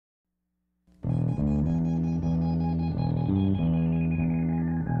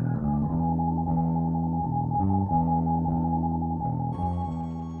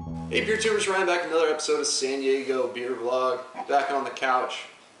Hey beer tubers, Ryan back with another episode of San Diego Beer Vlog. Back on the couch,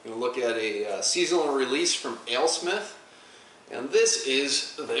 going to look at a seasonal release from AleSmith, and this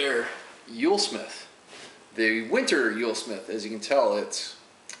is their YuleSmith, the winter YuleSmith. As you can tell, it's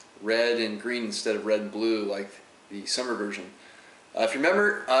red and green instead of red and blue like the summer version. If you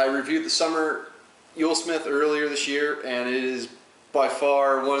remember, I reviewed the summer YuleSmith earlier this year, and it is by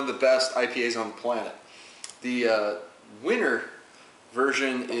far one of the best IPAs on the planet. The winter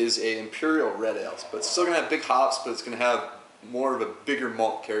version is a Imperial Red Ale, but it's still going to have big hops, but it's going to have more of a bigger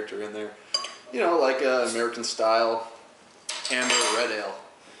malt character in there. You know, like American style amber Red Ale.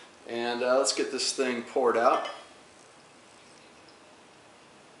 And let's get this thing poured out.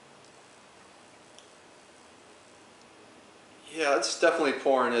 Yeah, it's definitely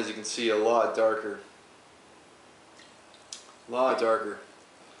pouring, as you can see, a lot darker. A lot darker.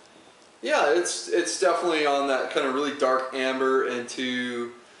 Yeah, it's definitely on that kind of really dark amber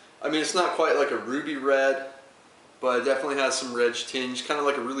into, I mean, it's not quite like a ruby red, but it definitely has some red tinge, kind of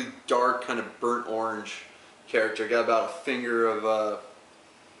like a really dark kind of burnt orange character. Got about a finger of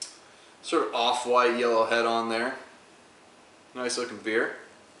sort of off-white yellow head on there. Nice looking beer.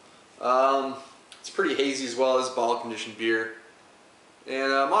 It's pretty hazy as well as bottle conditioned beer. And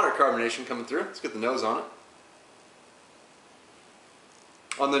moderate carbonation coming through. Let's get the nose on it.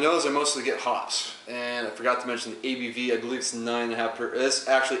 On the nose, I mostly get hops, and I forgot to mention the ABV. I believe it's 9.5%. It's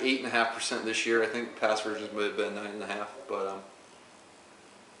actually 8.5% this year. I think past versions would have been 9.5%, but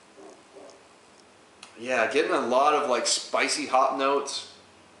yeah, getting a lot of like spicy hop notes,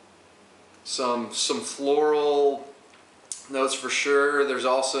 some floral notes for sure. There's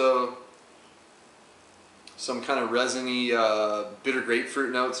also some kind of resiny bitter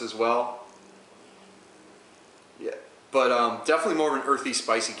grapefruit notes as well. Yeah. But definitely more of an earthy,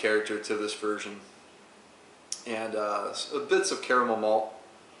 spicy character to this version. And bits of caramel malt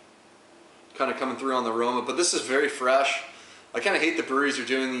kind of coming through on the aroma. But this is very fresh. I kind of hate the breweries are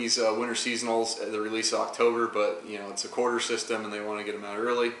doing these winter seasonals at the release of October, but you know, it's a quarter system and they want to get them out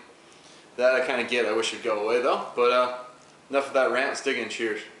early. That I kind of get. I wish it'd go away though. But enough of that rant. Let's dig in.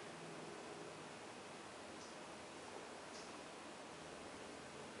 Cheers.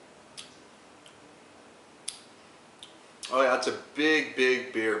 Oh yeah, it's a big,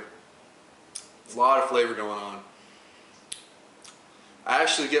 big beer. A lot of flavor going on. I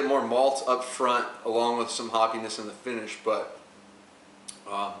actually get more malt up front along with some hoppiness in the finish, but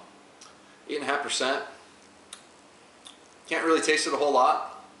 8.5%. Can't really taste it a whole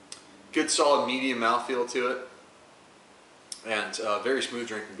lot. Good solid medium mouthfeel to it. And very smooth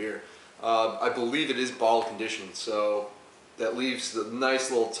drinking beer. I believe it is bottle conditioned, so that leaves the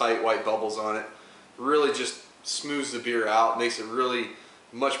nice little tight white bubbles on it. Really just smooths the beer out, makes it really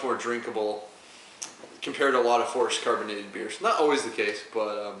much more drinkable compared to a lot of forced carbonated beers. Not always the case,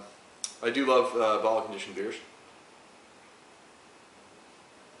 but I do love bottle conditioned beers.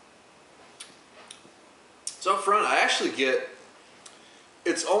 So up front, I actually get,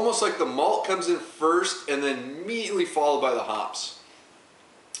 it's almost like the malt comes in first and then immediately followed by the hops.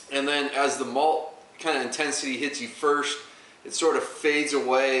 And then as the malt kind of intensity hits you first, it sort of fades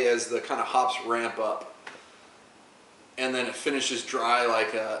away as the kind of hops ramp up. And then it finishes dry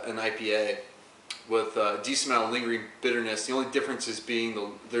like an IPA with a decent amount of lingering bitterness. The only difference is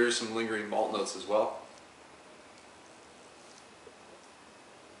being there's some lingering malt notes as well.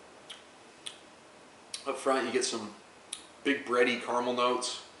 Up front you get some big bready caramel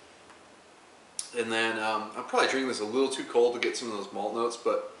notes. And then I'm probably drinking this a little too cold to get some of those malt notes,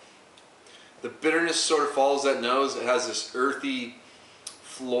 but the bitterness sort of follows that nose. It has this earthy,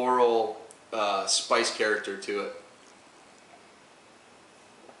 floral spice character to it.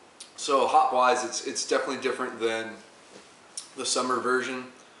 So hop-wise, it's definitely different than the summer version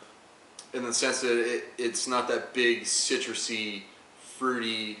in the sense that it's not that big citrusy,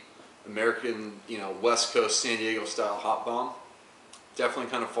 fruity, American, you know, West Coast San Diego style hop bomb.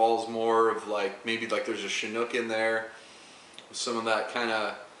 Definitely kind of falls more of like, maybe like there's a Chinook in there. Some of that kind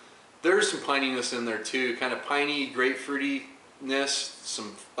of, there's some pininess in there too, kind of piney, grapefruitiness,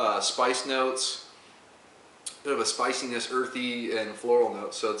 some spice notes. Bit of a spiciness, earthy, and floral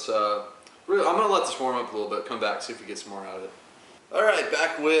note. So it's really, I'm gonna let this warm up a little bit. Come back, see if we get some more out of it. All right,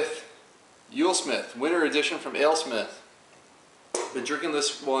 back with YuleSmith, winter edition from AleSmith. Been drinking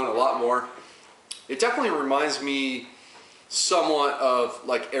this one a lot more. It definitely reminds me somewhat of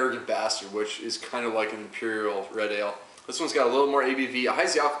like Arrogant Bastard, which is kind of like an Imperial Red Ale. This one's got a little more ABV. It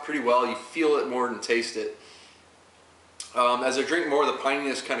hides the alcohol pretty well. You feel it more than taste it. As I drink more, the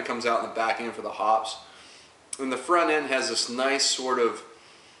pininess kind of comes out in the back end for the hops. And the front end has this nice sort of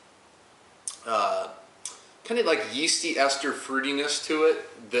kind kind of like yeasty ester fruitiness to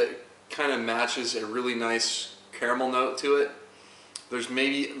it that kind of matches a really nice caramel note to it. There's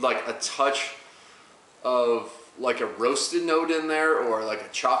maybe like a touch of like a roasted note in there, or like a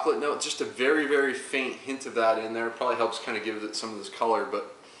chocolate note, just a very, very faint hint of that in there. Probably helps kind of give it some of this color,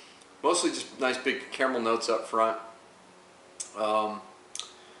 but mostly just nice big caramel notes up front.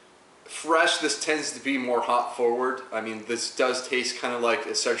 Fresh, this tends to be more hop forward. I mean, this does taste kind of like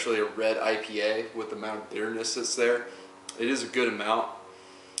essentially a red IPA with the amount of bitterness that's there. It is a good amount.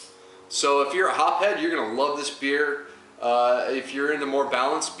 So if you're a hophead, you're gonna love this beer. If you're into more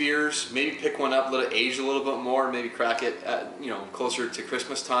balanced beers, maybe pick one up, let it age a little bit more, maybe crack it at, you know, closer to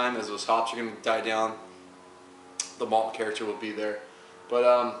Christmas time as those hops are gonna die down. The malt character will be there.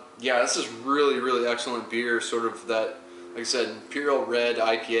 But yeah, this is really, really excellent beer, sort of that, like I said, Imperial Red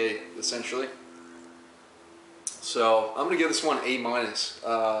IPA, essentially. So I'm gonna give this one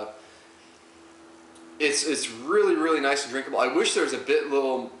A-. It's really, really nice and drinkable. I wish there was a bit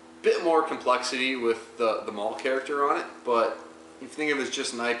more complexity with the malt character on it, but if you think of it as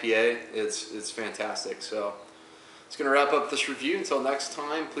just an IPA, it's fantastic. So it's gonna wrap up this review. Until next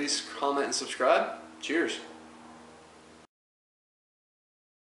time, please comment and subscribe. Cheers.